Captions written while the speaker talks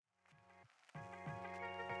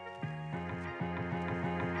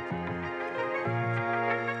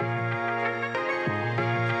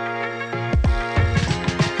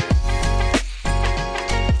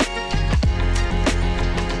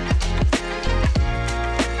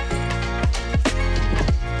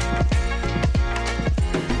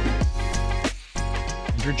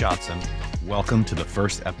Johnson. Welcome to the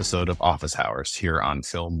first episode of Office Hours here on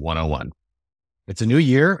Film 101. It's a new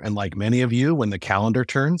year, and like many of you, when the calendar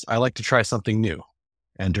turns, I like to try something new.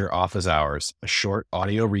 Enter Office Hours, a short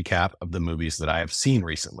audio recap of the movies that I have seen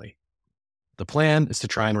recently. The plan is to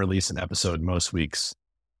try and release an episode most weeks,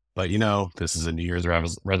 but this is a New Year's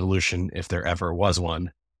resolution if there ever was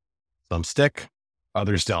one. Some stick,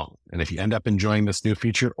 others don't. And if you end up enjoying this new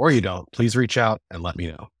feature or you don't, please reach out and let me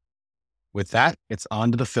know. With that, it's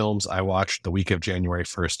on to the films I watched the week of January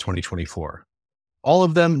 1st, 2024. All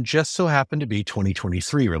of them just so happen to be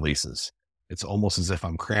 2023 releases. It's almost as if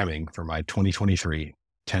I'm cramming for my 2023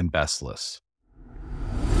 10 best lists.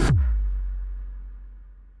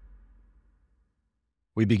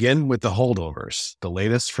 We begin with The Holdovers, the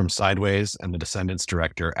latest from Sideways and the Descendants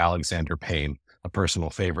director Alexander Payne, a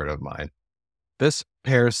personal favorite of mine. This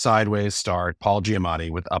pairs Sideways starred Paul Giamatti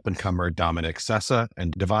with up-and-comer Dominic Sessa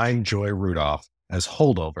and Divine Joy Rudolph as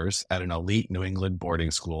holdovers at an elite New England boarding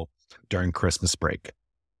school during Christmas break.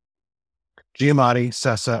 Giamatti,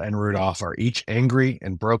 Sessa, and Rudolph are each angry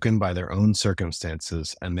and broken by their own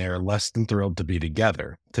circumstances, and they are less than thrilled to be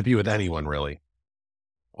together, to be with anyone really.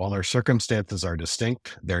 While their circumstances are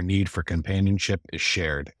distinct, their need for companionship is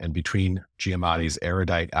shared, and between Giamatti's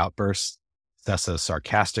erudite outbursts, Sessa's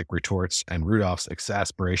sarcastic retorts, and Rudolph's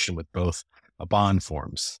exasperation with both, a bond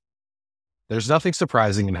forms. There's nothing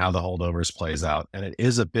surprising in how The Holdovers plays out, and it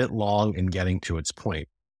is a bit long in getting to its point,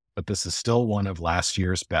 but this is still one of last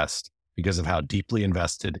year's best because of how deeply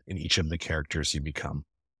invested in each of the characters you become.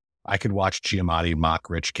 I could watch Giamatti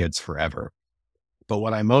mock rich kids forever, but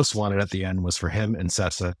what I most wanted at the end was for him and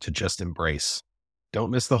Sessa to just embrace.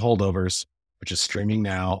 Don't miss The Holdovers, which is streaming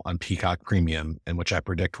now on Peacock Premium, and which I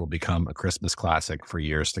predict will become a Christmas classic for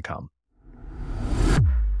years to come.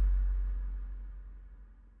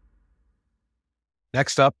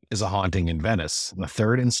 Next up is A Haunting in Venice, the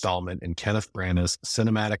third installment in Kenneth Branagh's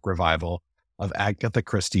cinematic revival of Agatha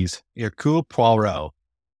Christie's Hercule Poirot.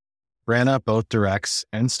 Branagh both directs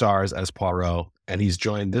and stars as Poirot, and he's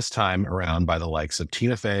joined this time around by the likes of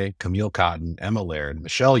Tina Fey, Camille Cotton, Emma Laird,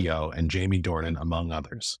 Michelle Yeoh, and Jamie Dornan, among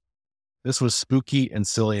others. This was spooky and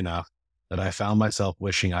silly enough that I found myself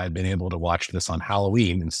wishing I had been able to watch this on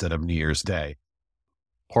Halloween instead of New Year's Day.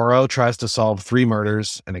 Poirot tries to solve 3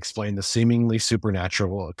 murders and explain the seemingly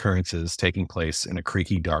supernatural occurrences taking place in a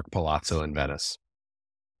creaky, dark palazzo in Venice.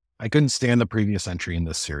 I couldn't stand the previous entry in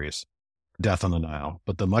this series, Death on the Nile,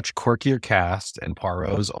 but the much quirkier cast and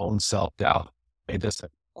Poirot's own self-doubt made this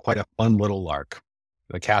quite a fun little lark.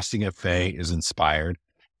 The casting of Fey is inspired,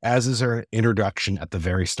 as is her introduction at the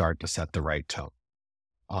very start to set the right tone.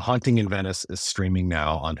 A Haunting in Venice is streaming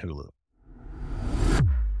now on Hulu.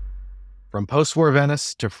 From post-war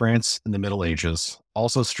Venice to France in the Middle Ages,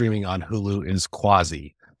 also streaming on Hulu is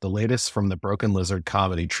Quasi, the latest from the Broken Lizard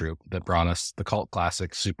comedy troupe that brought us the cult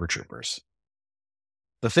classic Super Troopers.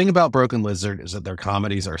 The thing about Broken Lizard is that their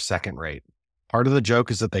comedies are second-rate. Part of the joke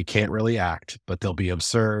is that they can't really act, but they'll be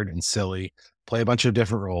absurd and silly, play a bunch of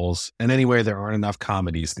different roles, and anyway, there aren't enough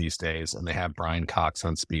comedies these days, and they have Brian Cox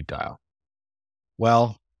on speed dial.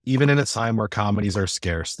 Well, even in a time where comedies are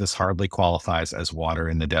scarce, this hardly qualifies as water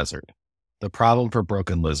in the desert. The problem for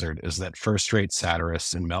Broken Lizard is that first-rate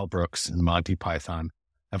satirists in Mel Brooks and Monty Python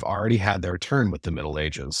have already had their turn with the Middle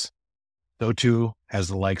Ages. So too has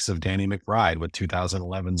the likes of Danny McBride with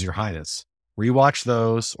 2011's Your Highness. Rewatch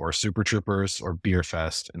those, or Super Troopers, or Beer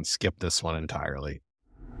Fest, and skip this one entirely.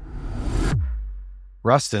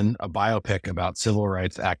 Rustin, a biopic about civil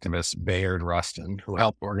rights activist Bayard Rustin, who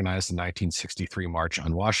helped organize the 1963 March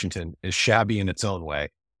on Washington, is shabby in its own way.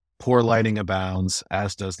 Poor lighting abounds,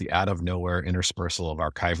 as does the out-of-nowhere interspersal of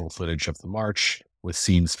archival footage of the march, with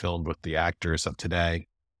scenes filmed with the actors of today.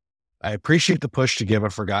 I appreciate the push to give a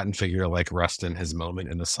forgotten figure like Rustin his moment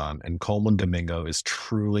in the sun, and Coleman Domingo is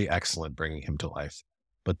truly excellent bringing him to life.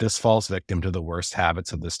 But this falls victim to the worst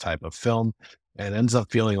habits of this type of film, and ends up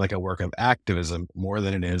feeling like a work of activism more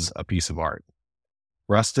than it is a piece of art.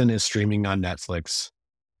 Rustin is streaming on Netflix,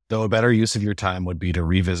 though a better use of your time would be to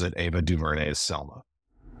revisit Ava DuVernay's Selma.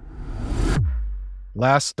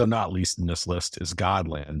 Last, though not least in this list, is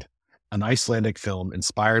Godland, an Icelandic film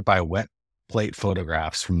inspired by wet plate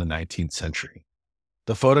photographs from the 19th century.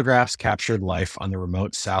 The photographs captured life on the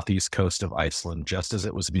remote southeast coast of Iceland just as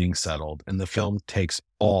it was being settled, and the film takes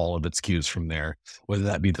all of its cues from there, whether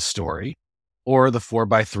that be the story or the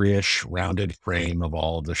 4x3-ish rounded frame of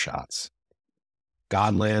all of the shots.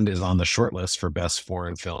 Godland is on the shortlist for Best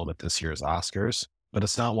Foreign Film at this year's Oscars, but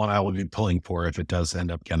it's not one I will be pulling for if it does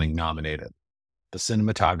end up getting nominated. The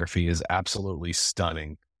cinematography is absolutely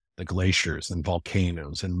stunning. The glaciers and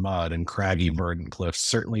volcanoes and mud and craggy verdant cliffs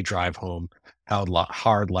certainly drive home how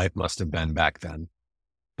hard life must have been back then.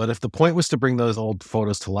 But if the point was to bring those old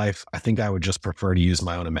photos to life, I think I would just prefer to use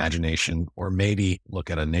my own imagination or maybe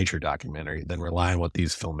look at a nature documentary than rely on what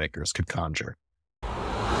these filmmakers could conjure.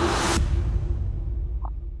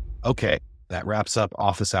 Okay, that wraps up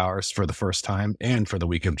office hours for the first time and for the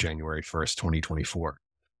week of January 1st, 2024.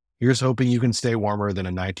 Here's hoping you can stay warmer than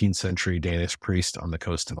a 19th century Danish priest on the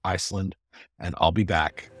coast of Iceland, and I'll be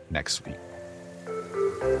back next week.